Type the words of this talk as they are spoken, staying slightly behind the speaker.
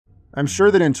I'm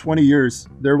sure that in 20 years,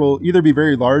 there will either be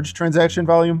very large transaction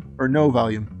volume or no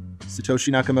volume.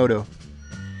 Satoshi Nakamoto.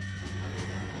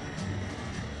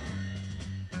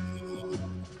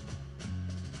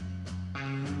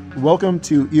 Welcome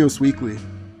to EOS Weekly.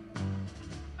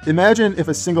 Imagine if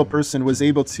a single person was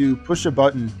able to push a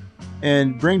button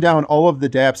and bring down all of the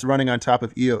dApps running on top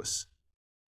of EOS.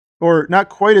 Or not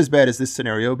quite as bad as this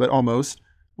scenario, but almost.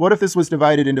 What if this was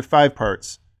divided into 5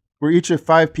 parts, where each of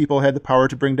 5 people had the power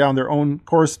to bring down their own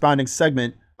corresponding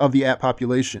segment of the app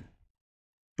population?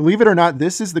 Believe it or not,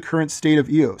 this is the current state of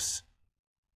EOS.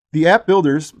 The app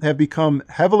builders have become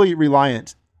heavily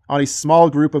reliant on a small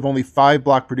group of only 5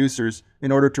 block producers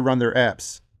in order to run their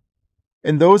apps.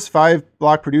 And those 5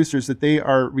 block producers that they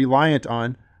are reliant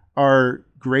on are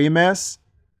Greymass,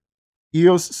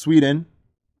 EOS Sweden,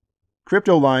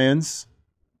 CryptoLions,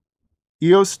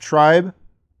 EOS Tribe,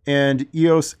 and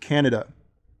EOS Canada.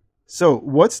 So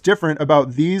what's different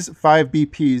about these 5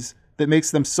 BPs that makes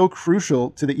them so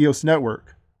crucial to the EOS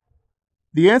network?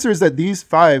 The answer is that these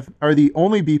 5 are the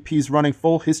only BPs running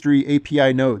full history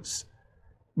API nodes,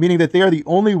 meaning that they are the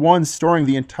only ones storing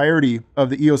the entirety of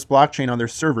the EOS blockchain on their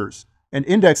servers and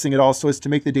indexing it all so as to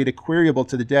make the data queryable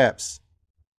to the dApps.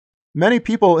 Many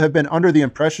people have been under the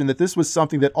impression that this was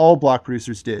something that all block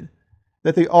producers did,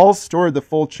 that they all stored the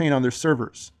full chain on their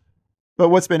servers. But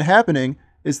what's been happening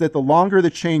is that the longer the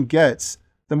chain gets,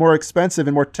 the more expensive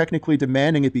and more technically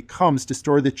demanding it becomes to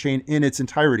store the chain in its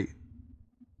entirety.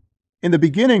 In the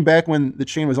beginning, back when the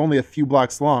chain was only a few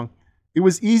blocks long, it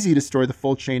was easy to store the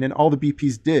full chain and all the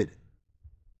BPs did.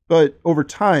 But over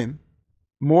time,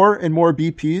 more and more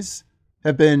BPs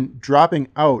have been dropping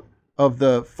out of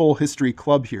the full history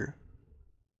club here.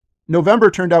 November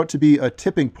turned out to be a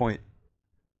tipping point.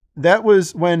 That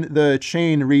was when the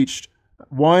chain reached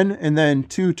 1 and then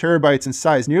 2 terabytes in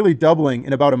size, nearly doubling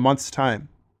in about a month's time.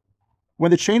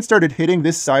 When the chain started hitting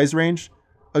this size range,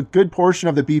 a good portion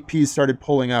of the BPs started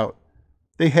pulling out.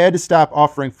 They had to stop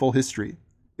offering full history.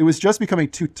 It was just becoming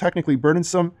too technically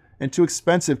burdensome and too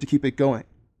expensive to keep it going.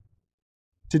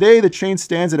 Today, the chain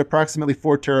stands at approximately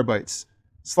 4 terabytes,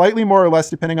 slightly more or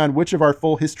less depending on which of our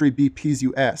full history BPs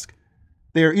you ask.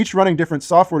 They are each running different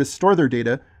software to store their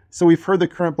data, so we've heard the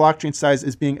current blockchain size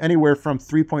as being anywhere from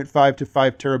 3.5 to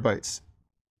 5 terabytes.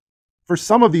 For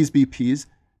some of these BPs,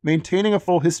 maintaining a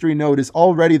full history node is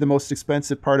already the most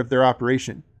expensive part of their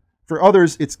operation. For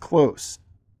others, it's close.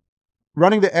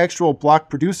 Running the actual block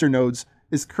producer nodes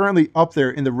is currently up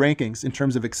there in the rankings in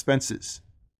terms of expenses.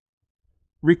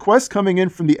 Requests coming in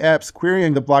from the apps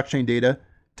querying the blockchain data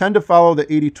tend to follow the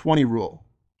 80-20 rule,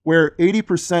 where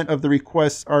 80% of the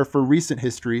requests are for recent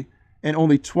history and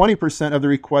only 20% of the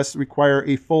requests require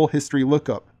a full history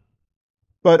lookup.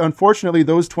 But unfortunately,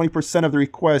 those 20% of the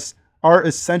requests are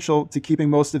essential to keeping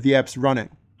most of the apps running.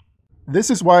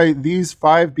 This is why these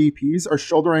 5 BPs are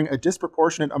shouldering a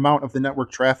disproportionate amount of the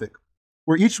network traffic,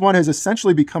 where each one has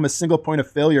essentially become a single point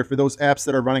of failure for those apps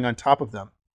that are running on top of them.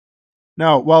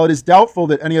 Now, while it is doubtful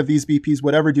that any of these BPs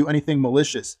would ever do anything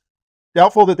malicious,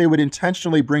 doubtful that they would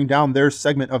intentionally bring down their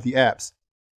segment of the apps,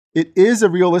 it is a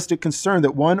realistic concern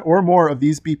that one or more of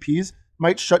these BPs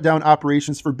might shut down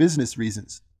operations for business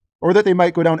reasons, or that they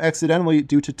might go down accidentally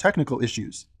due to technical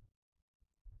issues.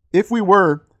 If we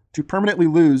were to permanently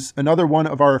lose another one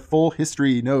of our full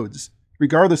history nodes,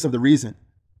 regardless of the reason,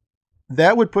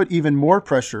 that would put even more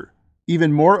pressure,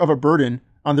 even more of a burden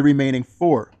on the remaining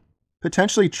 4,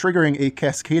 potentially triggering a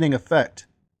cascading effect.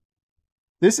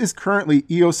 This is currently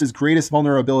EOS's greatest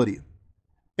vulnerability,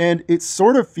 and it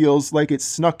sort of feels like it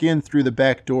snuck in through the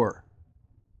back door.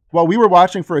 While we were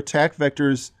watching for attack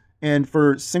vectors and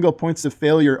for single points of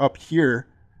failure up here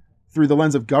through the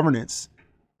lens of governance,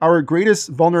 our greatest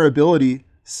vulnerability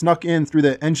snuck in through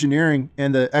the engineering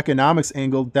and the economics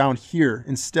angle down here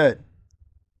instead.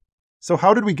 So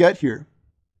how did we get here?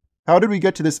 How did we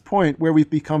get to this point where we've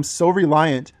become so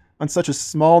reliant on such a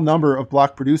small number of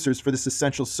block producers for this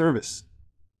essential service?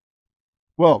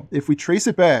 Well, if we trace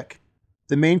it back,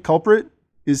 the main culprit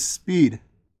is speed.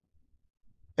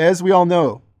 As we all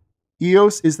know,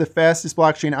 EOS is the fastest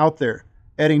blockchain out there,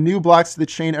 adding new blocks to the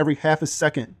chain every half a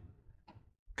second.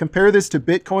 Compare this to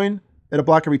Bitcoin at a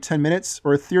block every 10 minutes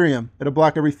or Ethereum at a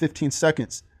block every 15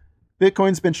 seconds.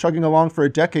 Bitcoin's been chugging along for a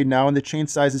decade now and the chain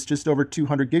size is just over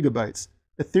 200 gigabytes.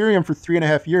 Ethereum for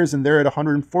 3.5 years and they're at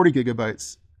 140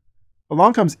 gigabytes.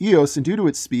 Along comes EOS, and due to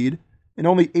its speed, in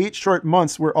only 8 short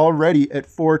months we're already at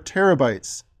 4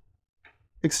 terabytes.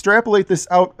 Extrapolate this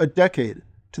out a decade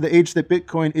to the age that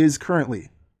Bitcoin is currently.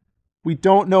 We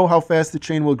don't know how fast the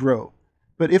chain will grow,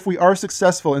 but if we are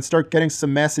successful and start getting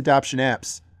some mass adoption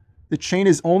apps, the chain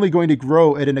is only going to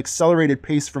grow at an accelerated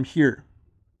pace from here.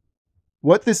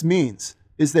 What this means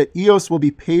is that EOS will be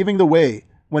paving the way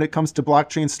when it comes to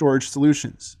blockchain storage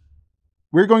solutions.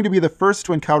 We're going to be the first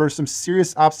to encounter some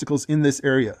serious obstacles in this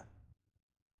area.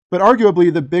 But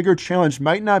arguably, the bigger challenge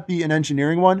might not be an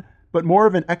engineering one, but more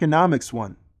of an economics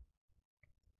one.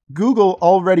 Google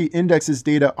already indexes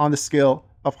data on the scale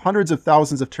of hundreds of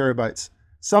thousands of terabytes.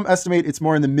 Some estimate it's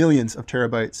more in the millions of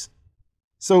terabytes.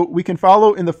 So we can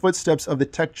follow in the footsteps of the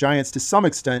tech giants to some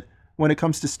extent when it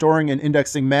comes to storing and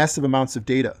indexing massive amounts of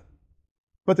data.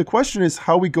 But the question is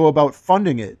how we go about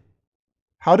funding it.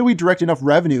 How do we direct enough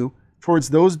revenue towards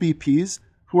those BPs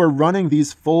who are running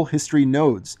these full history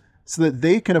nodes so that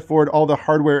they can afford all the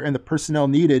hardware and the personnel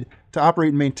needed to operate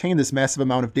and maintain this massive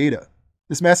amount of data,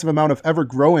 this massive amount of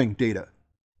ever-growing data?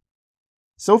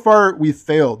 So far, we've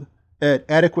failed at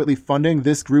adequately funding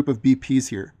this group of BPs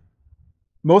here.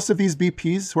 Most of these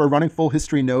BPs who are running full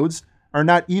history nodes are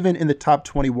not even in the top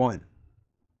 21.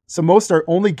 So most are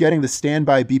only getting the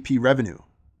standby BP revenue.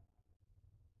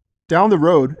 Down the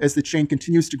road, as the chain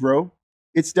continues to grow,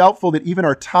 it's doubtful that even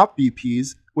our top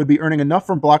BPs would be earning enough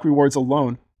from block rewards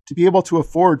alone to be able to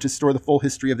afford to store the full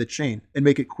history of the chain and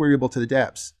make it queryable to the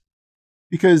dApps.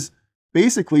 Because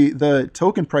basically, the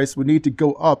token price would need to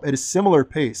go up at a similar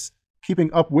pace,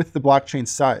 keeping up with the blockchain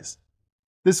size.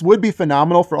 This would be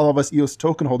phenomenal for all of us EOS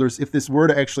token holders if this were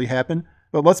to actually happen,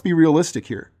 but let's be realistic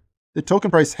here. The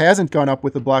token price hasn't gone up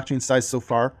with the blockchain size so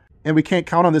far, and we can't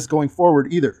count on this going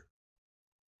forward either.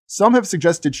 Some have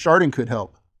suggested sharding could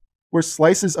help, where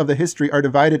slices of the history are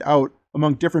divided out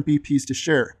among different BPs to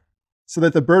share, so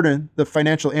that the burden, the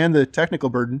financial and the technical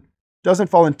burden, doesn't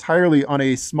fall entirely on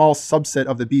a small subset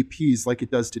of the BPs like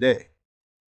it does today.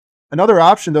 Another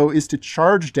option, though, is to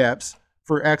charge dApps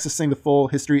for accessing the full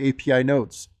history API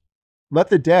nodes. Let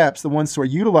the dApps, the ones who are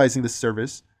utilizing this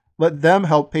service, let them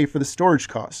help pay for the storage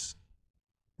costs.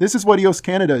 This is what EOS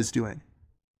Canada is doing.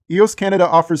 EOS Canada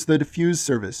offers the dfuse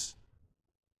service.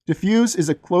 Dfuse is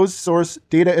a closed-source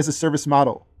data-as-a-service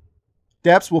model.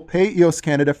 dApps will pay EOS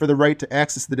Canada for the right to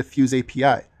access the dfuse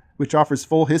API, which offers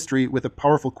full history with a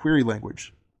powerful query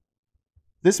language.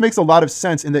 This makes a lot of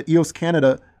sense in that EOS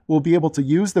Canada will be able to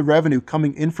use the revenue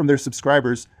coming in from their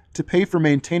subscribers to pay for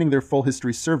maintaining their full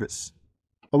history service.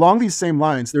 Along these same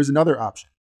lines, there's another option,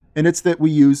 and it's that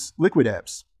we use Liquid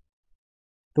Apps.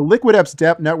 The Liquid Apps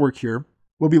dApp network here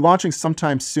will be launching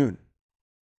sometime soon,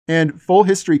 and full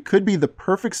history could be the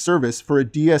perfect service for a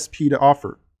DSP to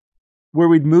offer, where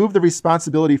we'd move the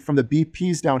responsibility from the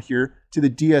BPs down here to the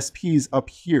DSPs up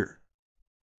here.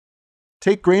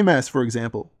 Take Greymass, for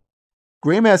example.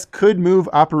 Greymass could move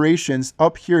operations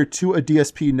up here to a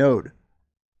DSP node.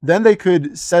 Then they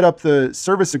could set up the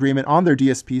service agreement on their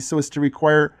DSP so as to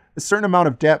require a certain amount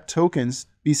of dApp tokens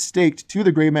be staked to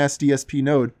the Greymass DSP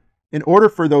node in order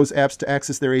for those apps to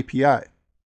access their API.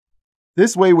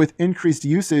 This way, with increased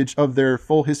usage of their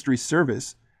full history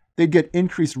service, they'd get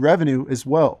increased revenue as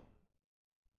well.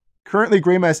 Currently,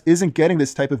 Greymass isn't getting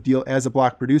this type of deal as a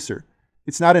block producer.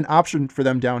 It's not an option for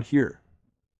them down here.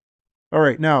 All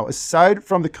right, now, aside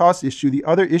from the cost issue, the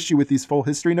other issue with these full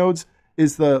history nodes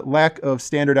is the lack of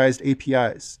standardized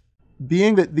APIs.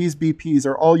 Being that these BPs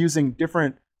are all using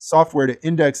different software to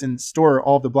index and store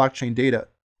all of the blockchain data,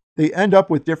 they end up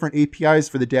with different APIs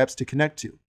for the dApps to connect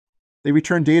to. They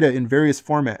return data in various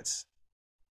formats.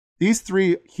 These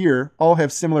three here all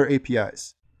have similar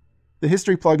APIs. The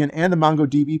history plugin and the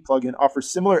MongoDB plugin offer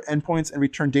similar endpoints and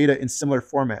return data in similar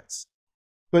formats.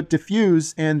 But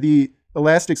dfuse and the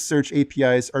Elasticsearch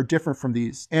APIs are different from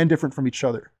these and different from each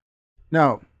other.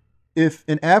 Now, if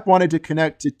an app wanted to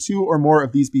connect to two or more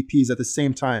of these BPs at the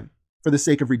same time, for the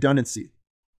sake of redundancy,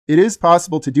 it is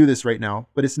possible to do this right now,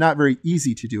 but it's not very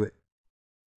easy to do it.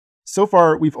 So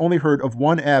far, we've only heard of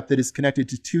one app that is connected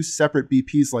to two separate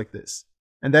BPs like this,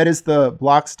 and that is the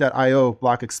blocks.io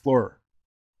block explorer.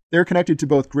 They're connected to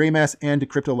both Greymass and to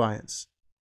CryptoLions.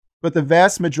 But the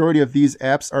vast majority of these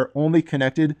apps are only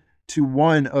connected to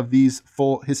one of these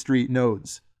full history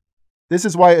nodes. This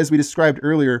is why, as we described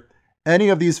earlier, any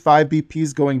of these 5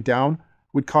 BPs going down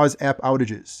would cause app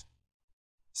outages.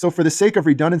 So for the sake of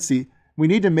redundancy, we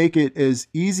need to make it as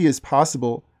easy as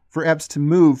possible for apps to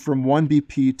move from one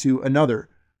BP to another,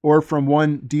 or from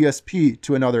one DSP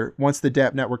to another once the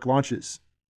dApp network launches.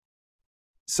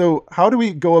 So how do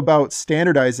we go about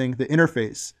standardizing the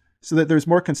interface so that there's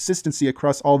more consistency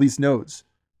across all these nodes,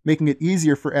 making it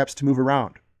easier for apps to move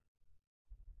around?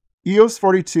 EOS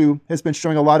 42 has been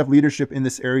showing a lot of leadership in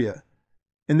this area.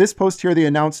 In this post here, they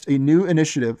announced a new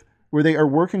initiative where they are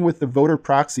working with the voter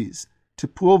proxies to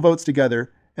pool votes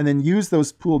together and then use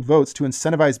those pooled votes to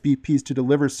incentivize BPs to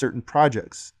deliver certain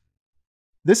projects.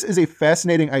 This is a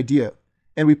fascinating idea,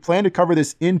 and we plan to cover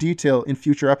this in detail in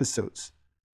future episodes.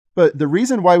 But the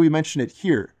reason why we mention it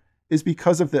here is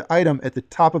because of the item at the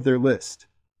top of their list.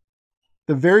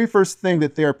 The very first thing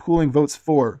that they are pooling votes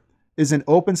for is an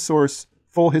open source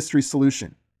full history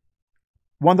solution,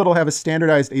 one that'll have a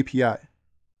standardized API.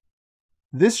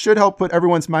 This should help put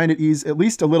everyone's mind at ease at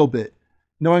least a little bit,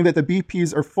 knowing that the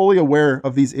BPs are fully aware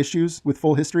of these issues with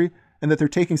full history and that they're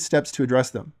taking steps to address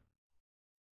them.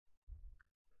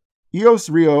 EOS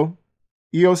Rio,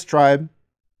 EOS Tribe,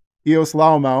 EOS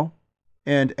Laomao,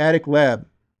 and Attic Lab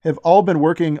have all been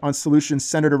working on solutions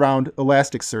centered around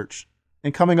Elasticsearch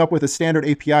and coming up with a standard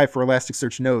API for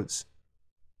Elasticsearch nodes.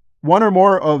 One or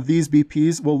more of these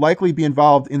BPs will likely be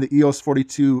involved in the EOS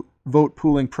 42 vote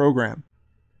pooling program.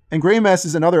 And Greymass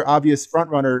is another obvious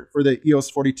frontrunner for the EOS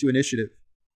 42 initiative.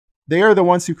 They are the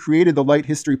ones who created the Light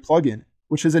History plugin,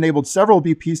 which has enabled several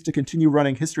BPs to continue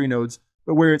running history nodes,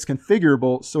 but where it's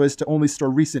configurable so as to only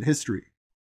store recent history.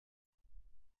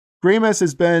 Greymass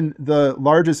has been the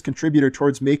largest contributor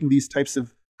towards making these types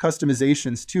of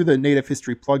customizations to the native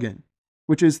history plugin,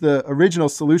 which is the original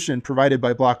solution provided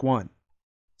by Block 1.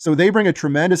 So they bring a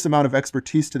tremendous amount of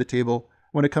expertise to the table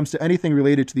when it comes to anything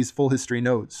related to these full history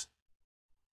nodes.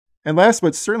 And last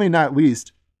but certainly not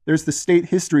least, there's the state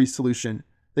history solution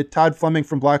that Todd Fleming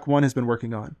from Block 1 has been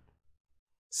working on.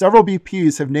 Several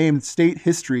BPs have named state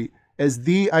history as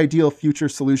the ideal future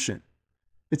solution.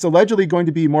 It's allegedly going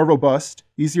to be more robust,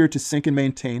 easier to sync and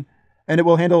maintain, and it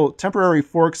will handle temporary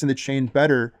forks in the chain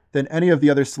better than any of the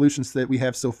other solutions that we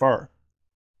have so far.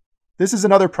 This is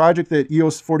another project that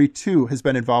EOS 42 has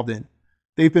been involved in.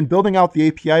 They've been building out the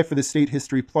API for the state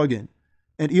history plugin,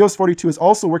 and EOS 42 is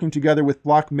also working together with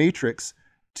Block Matrix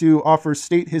to offer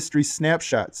state history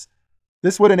snapshots.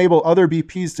 This would enable other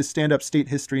BPs to stand up state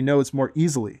history nodes more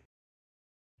easily.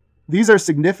 These are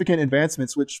significant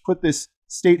advancements which put this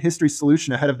state history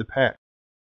solution ahead of the pack.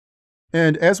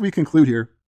 And as we conclude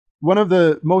here, one of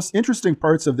the most interesting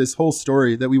parts of this whole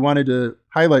story that we wanted to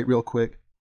highlight real quick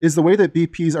is the way that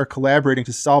BPs are collaborating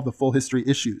to solve the full history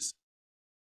issues.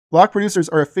 Block producers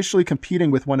are officially competing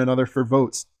with one another for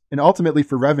votes and ultimately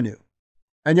for revenue.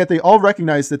 And yet they all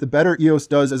recognize that the better EOS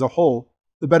does as a whole,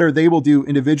 the better they will do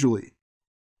individually.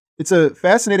 It's a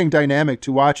fascinating dynamic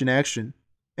to watch in action,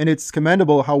 and it's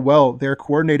commendable how well they're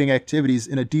coordinating activities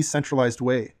in a decentralized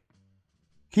way.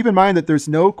 Keep in mind that there's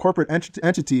no corporate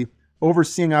entity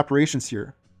overseeing operations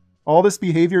here. All this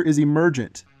behavior is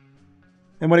emergent.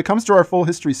 And when it comes to our full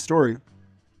history story,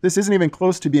 this isn't even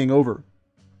close to being over.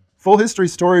 Full history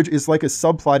storage is like a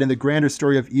subplot in the grander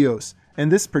story of EOS,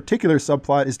 and this particular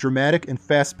subplot is dramatic and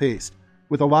fast-paced,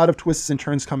 with a lot of twists and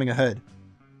turns coming ahead.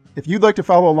 If you'd like to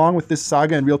follow along with this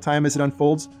saga in real time as it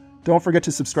unfolds, don't forget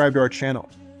to subscribe to our channel.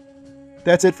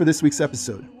 That's it for this week's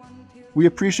episode. We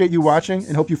appreciate you watching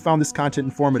and hope you found this content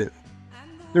informative.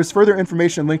 There's further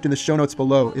information linked in the show notes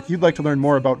below if you'd like to learn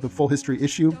more about the full history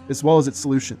issue as well as its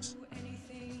solutions.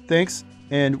 Thanks,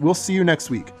 and we'll see you next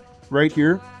week, right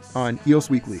here on EOS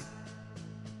Weekly.